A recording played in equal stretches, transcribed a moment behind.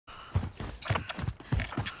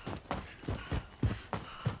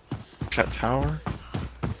That tower.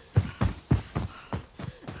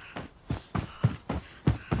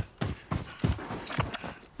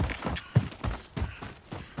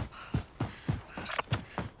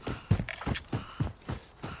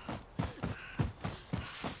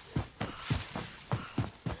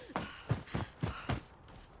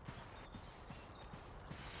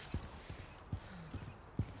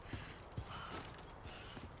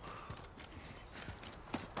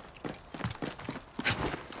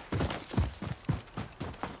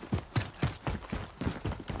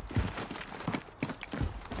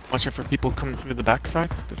 Watching for people coming through the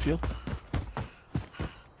backside of the field.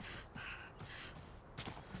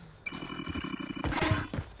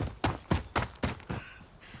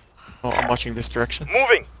 Oh, I'm watching this direction.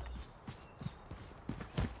 Moving!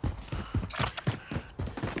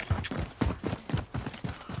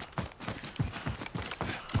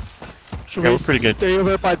 Should Yeah, we we're pretty good. stay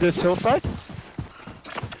over by this hillside?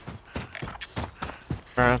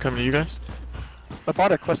 Alright, I'm coming to you guys. I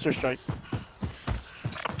bought a cluster strike.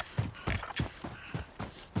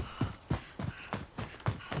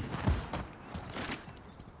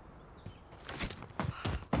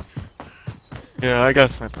 Yeah, I got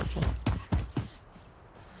a sniper rifle.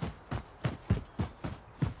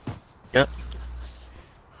 Yep.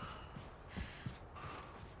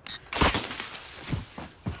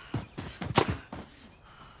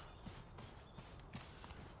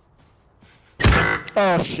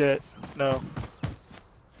 Oh shit. No.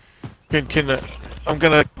 I'm gonna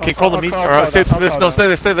call the meet. I'll Stay call there, them. no, stay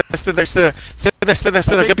there, stay there, stay there, stay there, stay there,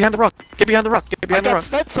 stay there. Get behind the rock. Get behind the rock. Get I behind the got rock.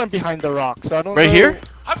 sniped from behind the rock, so I don't Right know. here?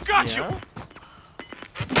 I've got Yeah. you!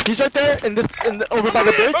 He's right there over by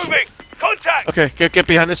the bridge. Moving! Contact! Okay, get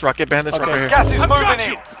behind this rock. Get behind this rock Okay. right here. Gas is moving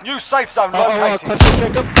in! New safe zone located! Cluster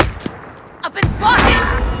strike him. I've been spotted!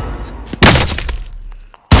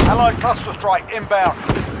 Allied cluster strike inbound.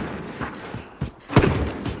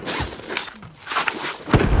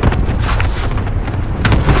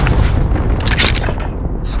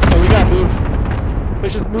 Oh, we gotta move.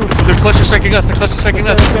 Let's just move. They're cluster striking us. They're cluster striking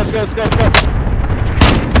us. Let's go, let's go, let's go, let's go.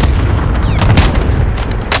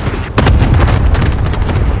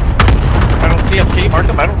 I don't see him. Can you mark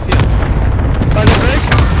him? I don't see him. By the bridge.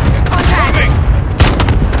 Contact!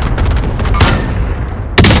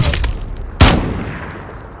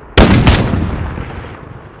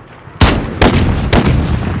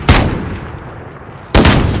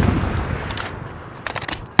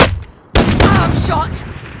 I'm shot!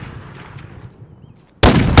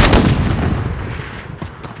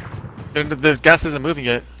 The gas isn't moving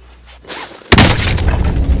yet.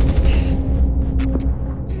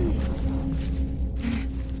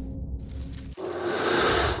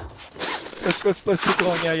 Let's keep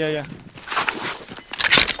going. Yeah.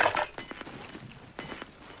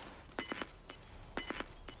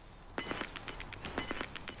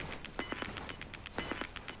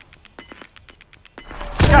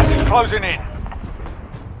 Gas is closing in.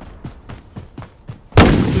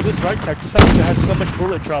 Dude, this right tech sucks. It has so much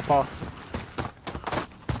bullet drop off.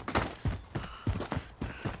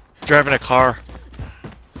 Driving a car.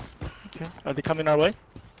 Okay. Are they coming our way?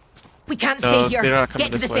 We can't No, stay here. they're not coming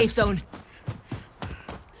Get to the this way. safe zone.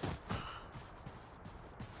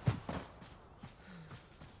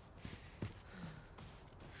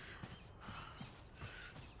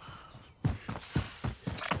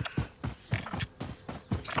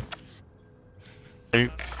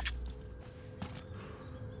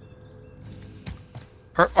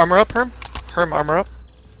 Armor up, Herm? Herm, armor up.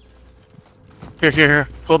 Here.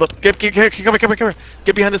 Hold up. Come here.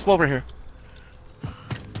 Get behind this wall right here.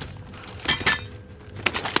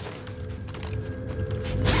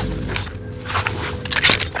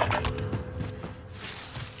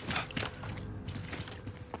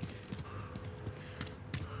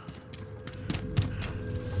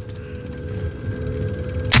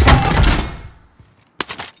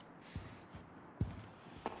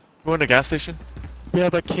 Going to gas station? We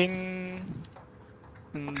have a king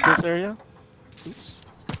in this area. Oops.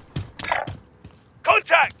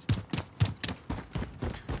 Contact!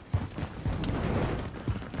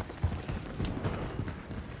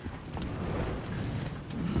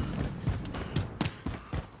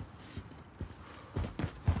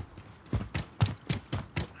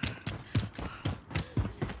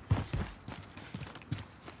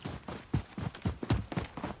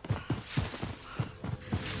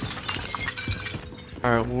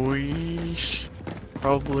 Alright, we should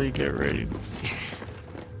probably get ready.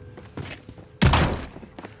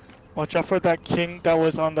 Watch out for that king that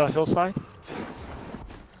was on the hillside.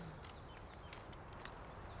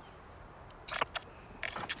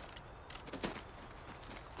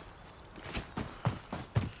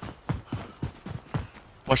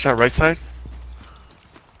 Watch that right side.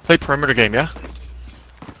 Play perimeter game, yeah?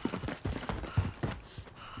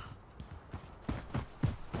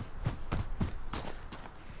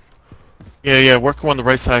 Yeah, work on the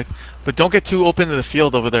right side. But don't get too open in the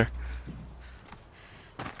field over there.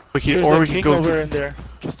 We There's can, or a we can king go over to... in there,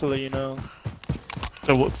 just to let you know.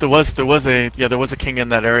 There was a king in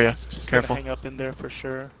that area. Just Careful. gonna hang up in there for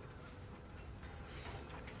sure.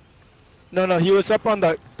 No, he was up on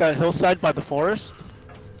that hillside by the forest.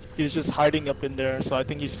 He was just hiding up in there, so I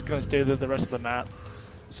think he's just gonna stay there the rest of the map.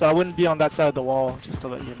 So I wouldn't be on that side of the wall, just to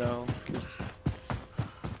let you know.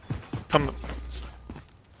 Come.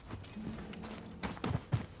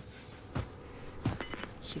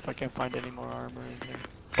 See if I can find any more armor in here.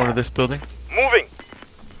 Go to this building. Moving.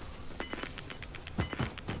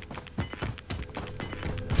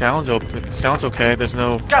 Sounds open. Sounds okay. There's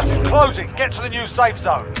no. Gas is closing. Get to the new safe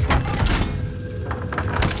zone.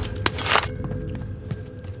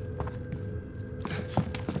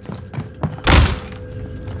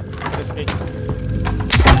 That's me.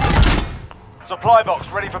 Supply box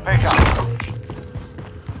ready for pickup.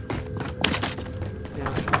 Yeah,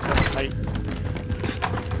 it's up tight.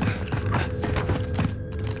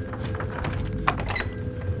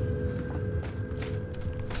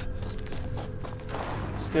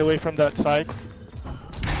 Stay away from that side.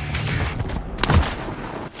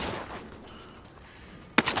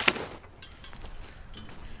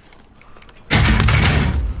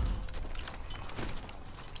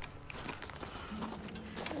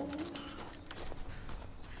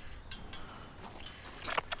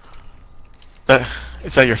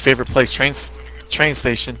 Is that your favorite place? Train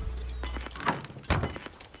station.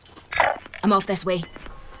 I'm off this way.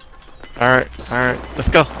 All right. Let's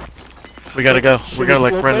go. We gotta go. We gotta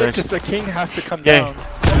like run because the king has to come Yeah. down.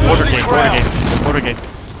 Order Losing game. ground. Order game.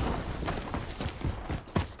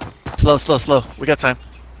 Slow. We got time.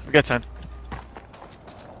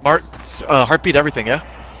 Mark, heartbeat everything, yeah?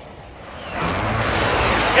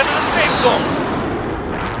 Get to the safe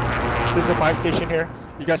zone. There's a buy station here.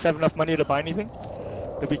 You guys have enough money to buy anything?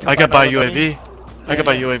 If we I could buy combine all the money, UAV. I could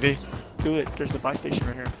buy UAV. do it. There's a buy station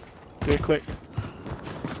right here. Do it quick.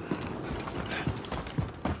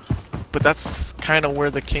 But that's kind of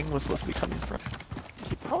where the king was supposed to be coming from.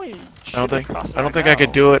 You probably I don't think. cross I don't think I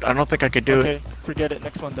could do it. I don't think I could do it. Okay, forget it.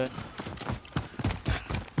 Next one then.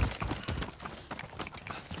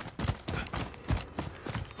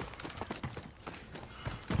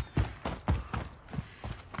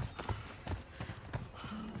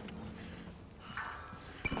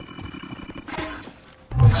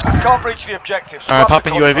 Can't reach the objective. All right, Scrub pop the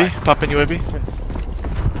in UAV. contract. Pop in UAV.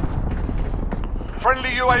 Friendly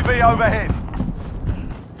UAV overhead.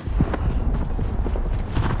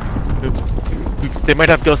 They might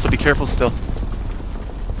have ghosts, so be careful still.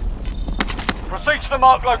 Proceed to the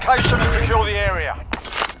marked location and secure the area.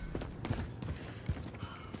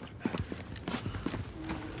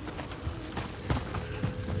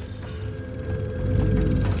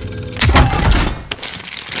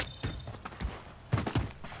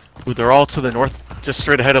 Ooh, they're all to the north, just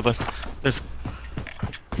straight ahead of us. There's.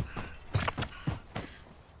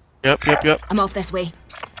 Yep. I'm off this way.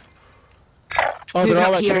 Oh, Moving they're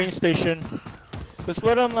all up at here. train station. Let's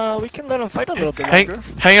let them. We can let them fight a little bit Hang longer.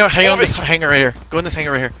 on this hangar right here. Go in this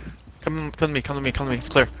hangar right here. Come to me. It's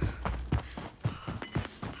clear.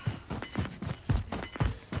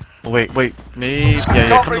 Oh, wait. Me.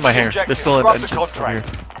 Yeah. Come to my hangar. There's still an Scrub the entrance over here.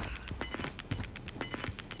 contract.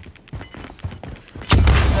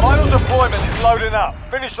 Final deployment is loading up.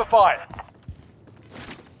 Finish the fight.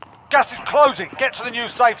 Gas is closing. Get to the new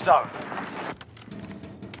safe zone.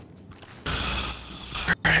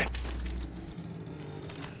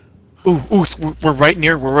 Ooh, we're right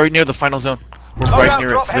near the final zone. We're Load right out, near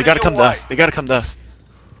it. drop So they headed gotta your come to way. us. They gotta come to us.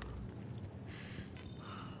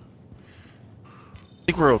 I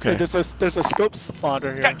think we're okay. Hey, there's a scope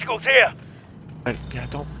spotter here. Tacticals here. Yeah,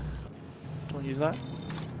 don't. Don't use that.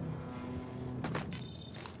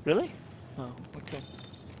 Really? Oh, okay.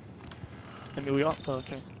 I mean, we all. Oh,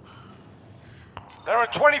 okay. There are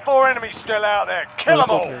 24 enemies still out there. Kill Oh, them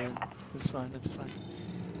all. okay. It's fine. It's fine.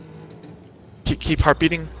 Keep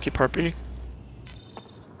heartbeating. Keep heartbeating.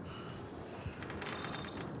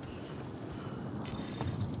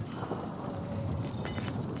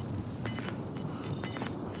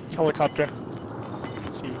 Helicopter.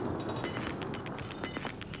 Let's see.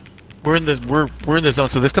 We're in the zone,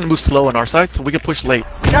 so this is gonna move slow on our side, so we can push late.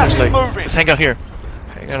 Gas Push is late. moving. Just hang out here.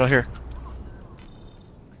 Hang out here.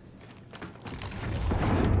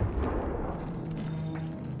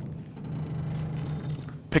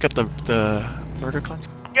 Pick up the murder con.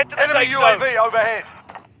 Get to the enemy UAV overhead.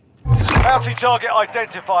 Bounty target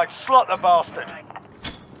identified. Slot the bastard.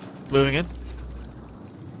 Moving in.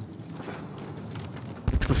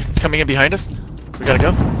 It's coming in behind us. We gotta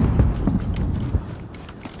go.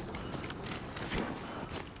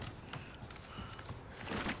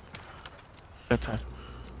 That time.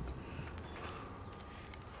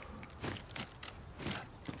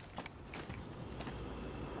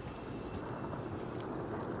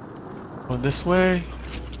 Going this way.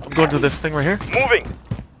 I'm going to this thing right here. Moving.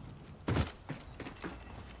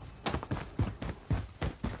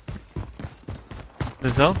 The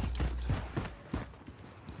zone.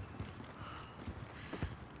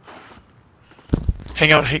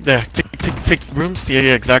 Hang out, hang there. Take rooms. Yeah,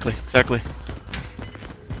 exactly.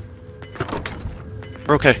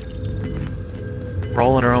 We're okay. We're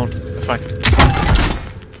all on our own. That's fine.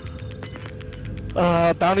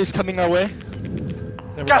 Bounty's coming our way.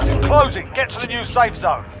 There we Gas go. is closing. Get to the new safe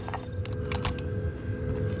zone.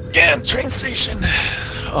 Yeah, train station.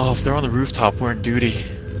 Oh, if they're on the rooftop, we're in duty.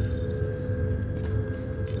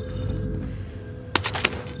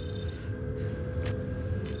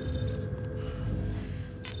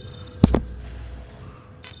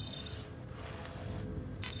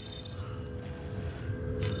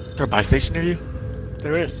 Is there a buy station near you?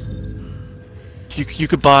 There is. So you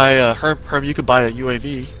could buy Herb. You could buy a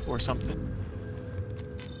UAV or something.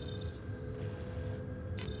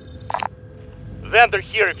 Vendor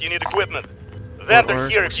here if you need equipment. Vendor Or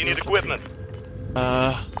here if you need equipment.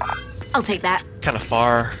 I'll take that. Kind of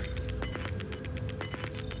far.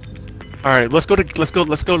 All right, let's go.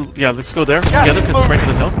 Yeah, let's go there together because it's right in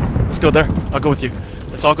the zone. Let's go there. I'll go with you.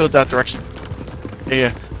 Let's all go that direction.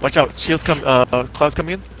 Yeah. Watch out. Shields come. Clouds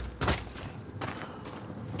coming in.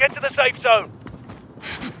 Get to the safe zone.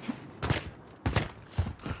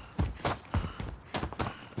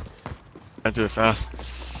 Gotta do it fast.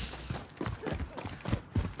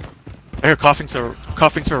 I hear coughing to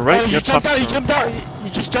our right. Oh, he Yep, jumped out. coughing He to- jumped out. He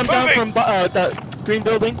just jumped down Moving. from that green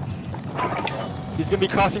building. He's gonna be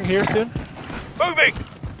crossing here soon. Moving.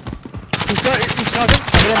 He's crossing.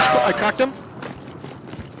 I cracked him.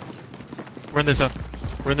 We're in the zone.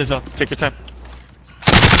 We're in the zone. Take your time.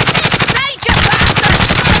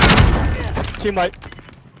 Team wipe.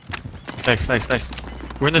 Nice.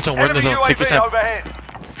 We're in the zone. We're in the Enemy zone. Take your UAV time. overhead.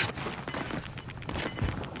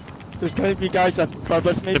 There's gonna be guys above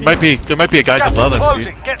us maybe. There might be a guys Gas is above us,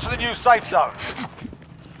 closing. dude. Get to the new safe zone.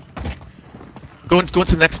 Go into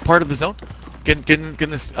the next part of the zone. Get in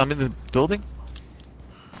this. I'm in the building.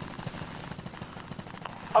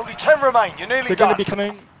 Only 10 remain. You're nearly They're done. gonna be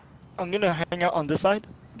coming. I'm gonna hang out on this side,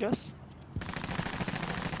 I guess.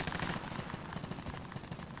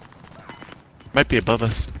 Might be above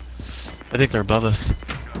us. I think they're above us.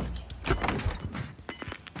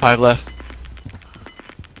 5 left.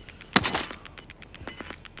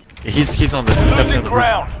 Yeah, he's on the. He's definitely on Losing the roof.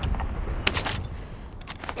 ground.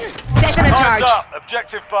 Setting a Time's charge. up.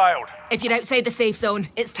 Objective failed. If you're outside the safe zone,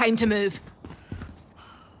 it's time to move.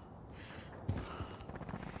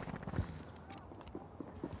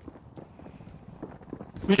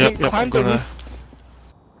 We Yep, can I'm climb the gonna. roof.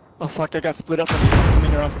 Oh fuck! I got split up and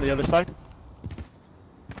coming around from the other side.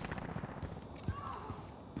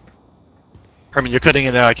 Herman, you're cutting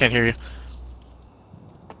in there. I can't hear you.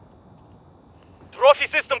 Trophy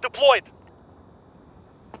system deployed.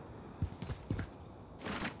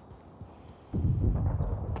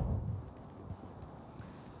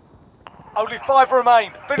 Only 5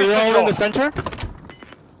 remain. Finish They're all the in the job. center.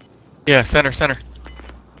 Yeah, center.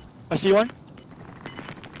 I see one.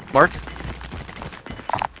 Mark.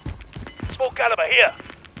 Smoke caliber here.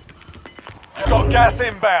 You've got gas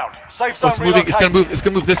inbound. Safe zone Oh, it's moving. It's gonna relocated. move. It's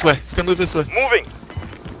gonna move this way. Moving.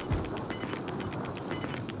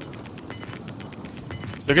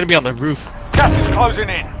 They're gonna be on the roof. Gas is closing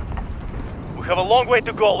in. We have a long way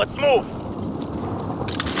to go. Let's move.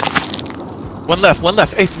 One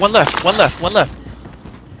left. Eighth. One left.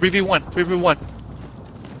 3v1.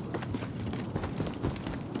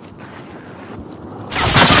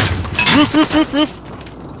 Roof.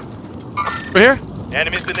 Right here.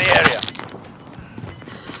 Enemies in the area.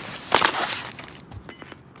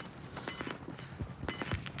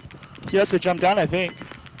 He has to jump down, I think.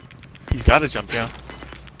 He's gotta jump down.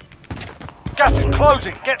 Gas is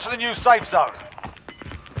closing. Get to the new safe zone.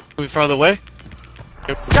 Moving farther away.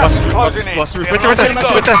 Yep. Gas is closing in. Watch the roof. We Right have there. a long way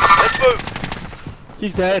to Right go. there. Let's move.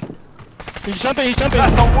 He's dead. He's jumping. That's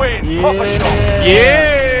a win. Proper job. Yeah.